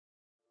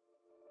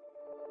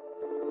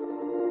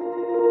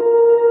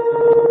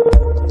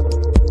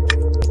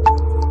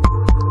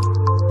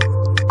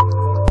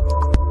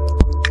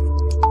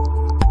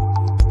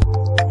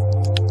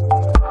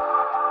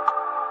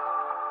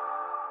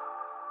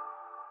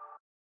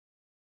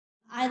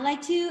I'd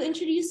like to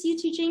introduce you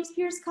to James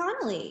Pearse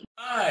Connelly.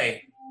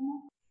 Hi.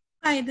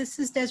 Hi, this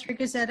is Desiree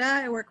Gazetta.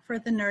 I work for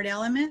the Nerd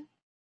Element.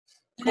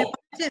 Cool.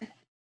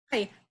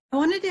 I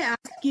wanted to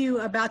ask you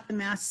about The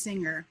Masked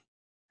Singer.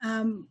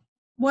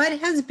 What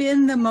has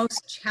been the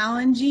most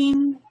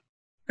challenging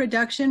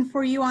production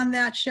for you on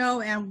that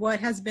show, and what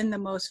has been the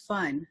most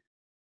fun?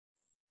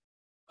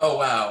 Oh,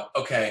 wow.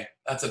 Okay.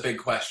 That's a big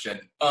question.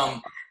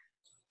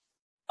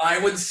 I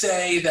would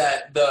say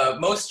that the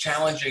most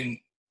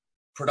challenging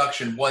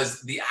production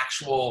was the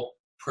actual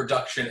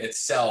production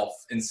itself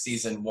in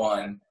season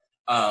 1.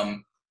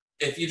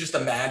 If you just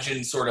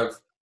imagine sort of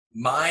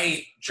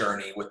my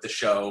journey with the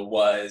show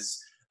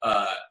was,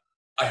 I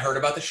heard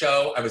about the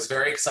show. I was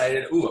very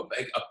excited. Ooh,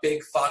 a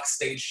big Fox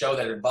stage show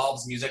that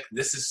involves music.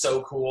 This is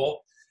so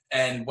cool.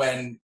 And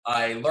when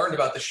I learned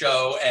about the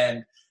show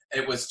and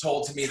it was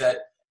told to me that,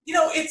 you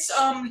know, it's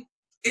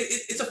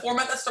a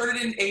format that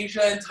started in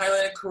Asia and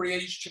Thailand and Korea.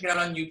 You should check it out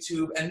on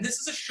YouTube. And this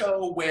is a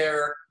show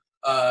where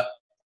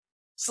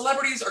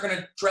celebrities are going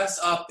to dress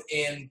up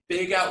in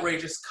big,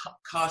 outrageous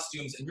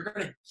costumes, and you're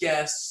going to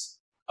guess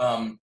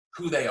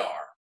who they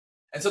are.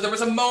 And so there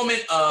was a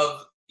moment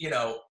of, you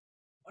know,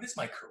 what is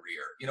my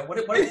career? You know, what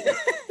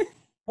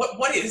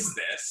is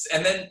this?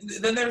 And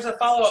then there's a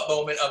follow-up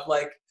moment of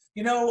like,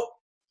 you know,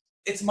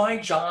 it's my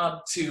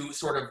job to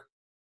sort of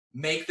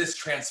make this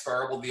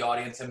transferable to the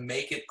audience and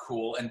make it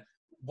cool. And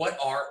what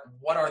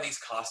are these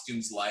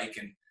costumes like?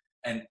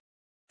 And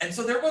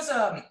so there was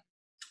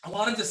a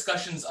lot of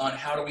discussions on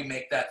how do we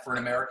make that for an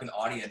American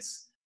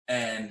audience.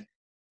 And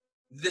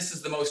this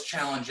is the most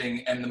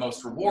challenging and the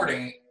most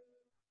rewarding,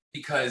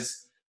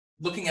 because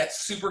looking at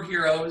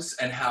superheroes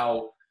and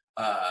how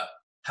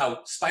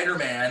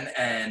Spider-Man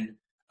and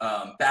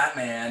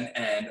Batman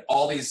and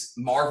all these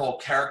Marvel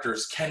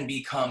characters can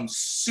become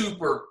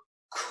super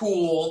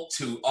cool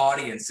to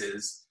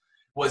audiences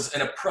was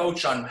an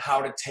approach on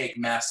how to take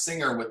Masked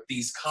Singer with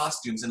these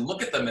costumes and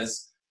look at them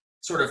as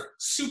sort of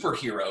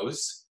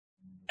superheroes.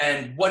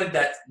 And what did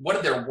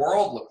their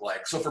world look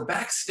like? So for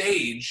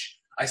backstage,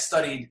 I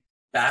studied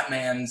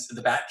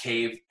the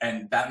Batcave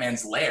and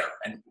Batman's lair,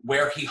 and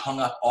where he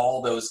hung up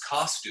all those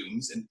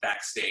costumes in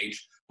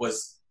backstage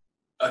was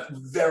a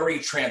very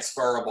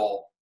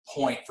transferable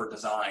point for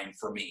design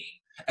for me.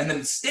 And then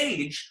the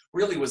stage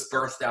really was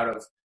birthed out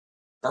of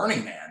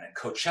Burning Man and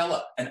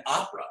Coachella and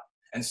opera.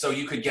 And so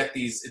you could get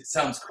these, it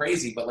sounds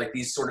crazy, but like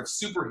these sort of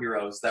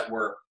superheroes that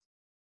were,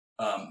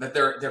 that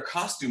their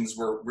costumes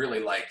were really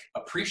like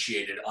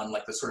appreciated on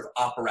like the sort of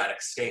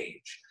operatic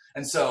stage.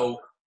 And so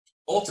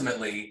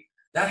ultimately,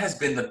 that has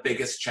been the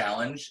biggest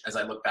challenge as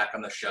I look back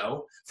on the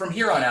show. From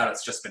here on out,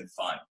 it's just been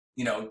fun.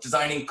 You know,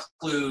 designing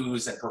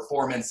clues and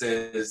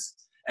performances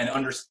and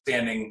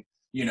understanding,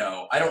 you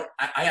know, I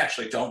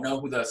actually don't know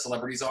who the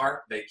celebrities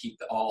are. They keep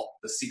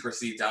the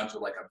secrecy down to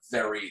like a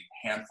very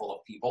handful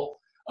of people.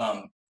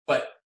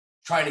 But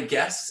trying to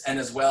guess and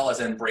as well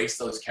as embrace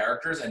those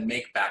characters and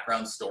make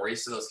background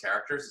stories to those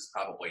characters is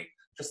probably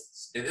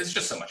it's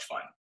just so much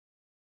fun.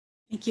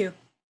 Thank you.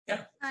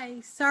 Yeah.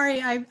 Hi,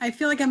 sorry, I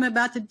feel like I'm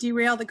about to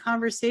derail the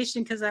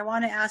conversation because I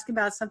want to ask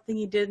about something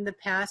you did in the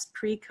past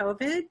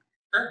pre-COVID.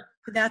 Sure.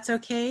 But that's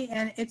okay.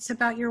 And it's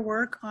about your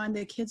work on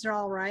The Kids Are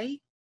All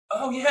Right.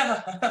 Oh,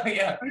 yeah.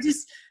 Yeah.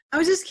 I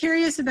was just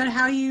curious about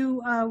how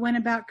you went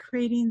about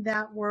creating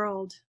that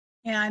world.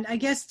 And I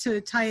guess to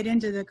tie it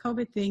into the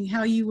COVID thing,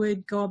 how you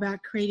would go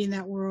about creating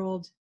that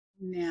world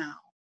now.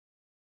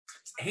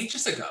 It's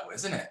ages ago,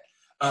 isn't it?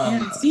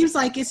 Yeah, it seems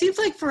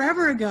like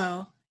forever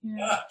ago.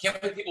 Yeah,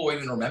 can't believe people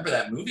even remember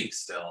that movie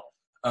still.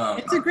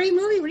 It's a great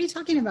movie. What are you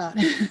talking about?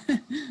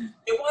 It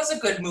was a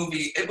good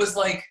movie. It was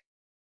like,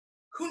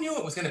 who knew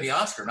it was going to be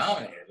Oscar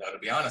nominated, though, to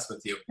be honest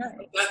with you.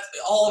 That's,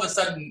 all of a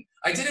sudden,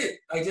 I did it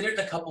in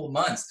a couple of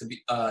months.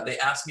 They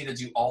asked me to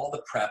do all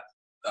the prep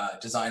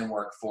design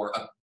work for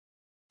a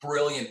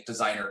brilliant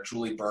designer,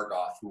 Julie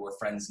Berghoff, who we're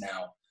friends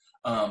now.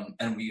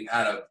 And we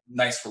had a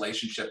nice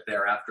relationship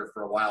thereafter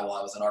for a while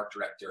I was an art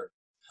director.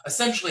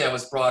 Essentially, I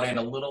was brought in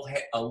a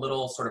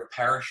little sort of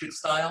parachute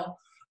style.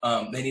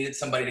 They needed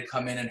somebody to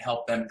come in and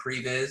help them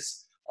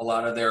previs a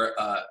lot of their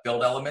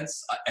build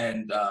elements.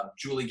 And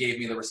Julie gave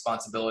me the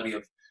responsibility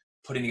of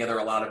putting together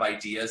a lot of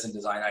ideas and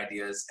design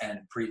ideas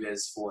and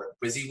previs for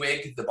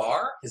WYSIWYG,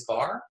 his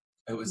bar.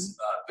 It was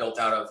built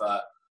out of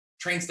a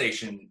train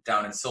station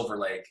down in Silver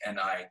Lake, and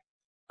I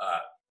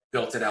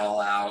built it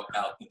all out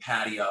the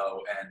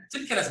patio, and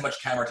didn't get as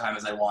much camera time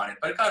as I wanted,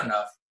 but it got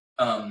enough.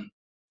 And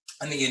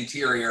the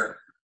interior.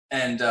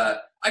 And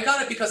I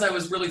got it because I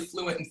was really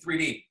fluent in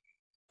 3D,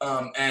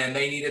 and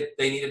they needed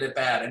it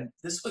bad. And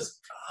this was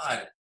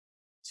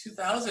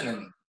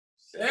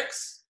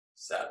 2006,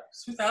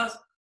 2000,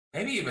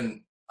 maybe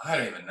even, I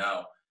don't even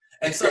know.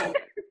 And so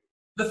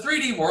the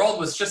 3D world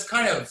was just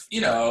kind of,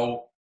 you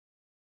know,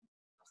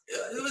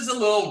 it was a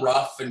little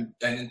rough and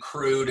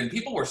crude, and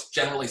people were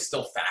generally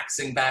still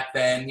faxing back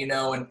then, you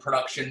know, in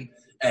production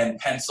and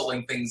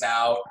penciling things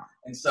out.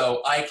 And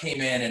so I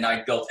came in and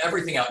I built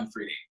everything out in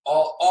 3D.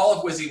 All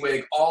of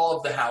WYSIWYG, all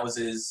of the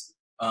houses,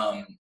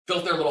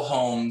 built their little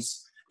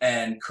homes,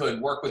 and could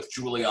work with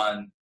Julie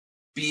on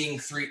being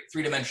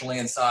three-dimensionally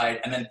inside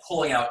and then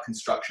pulling out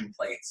construction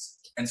plates.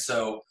 And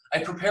so I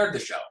prepared the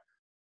show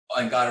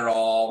and got it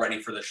all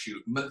ready for the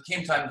shoot. When it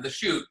came time to the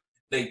shoot,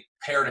 they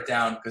pared it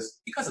down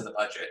because of the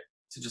budget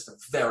to just a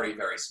very,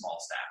 very small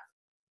staff.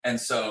 And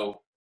so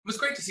it was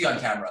great to see on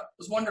camera. It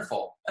was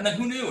wonderful. And then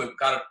who knew it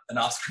got an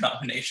Oscar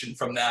nomination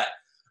from that.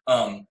 So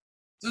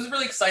I was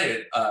really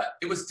excited.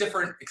 It was a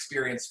different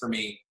experience for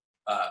me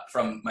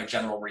from my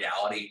general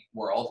reality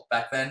world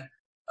back then.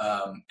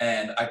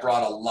 And I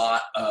brought a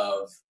lot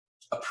of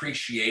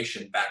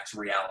appreciation back to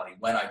reality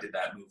when I did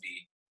that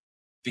movie,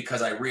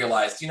 because I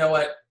realized, you know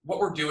what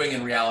we're doing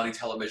in reality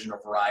television or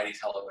variety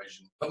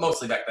television, but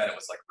mostly back then it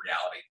was like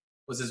reality,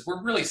 is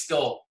we're really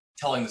still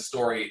telling the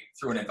story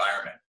through an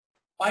environment.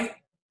 Why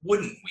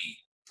wouldn't we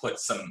put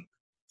some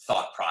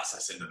thought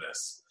process into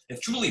this?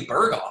 If Julie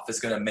Berghoff is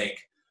going to make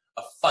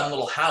a fun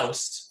little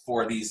house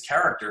for these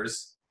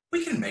characters,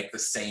 we can make the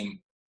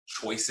same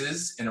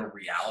choices in a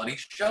reality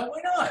show.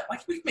 Why not?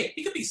 Like we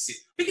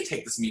could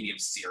take this medium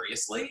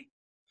seriously.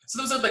 So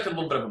there was like a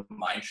little bit of a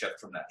mind shift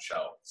from that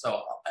show.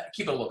 So I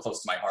keep it a little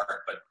close to my heart,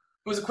 but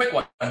it was a quick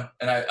one,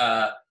 and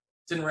I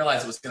didn't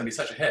realize it was going to be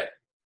such a hit.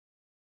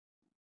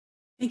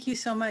 Thank you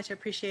so much. I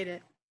appreciate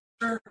it.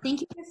 Sure.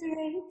 Thank you, Mr.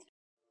 Ray.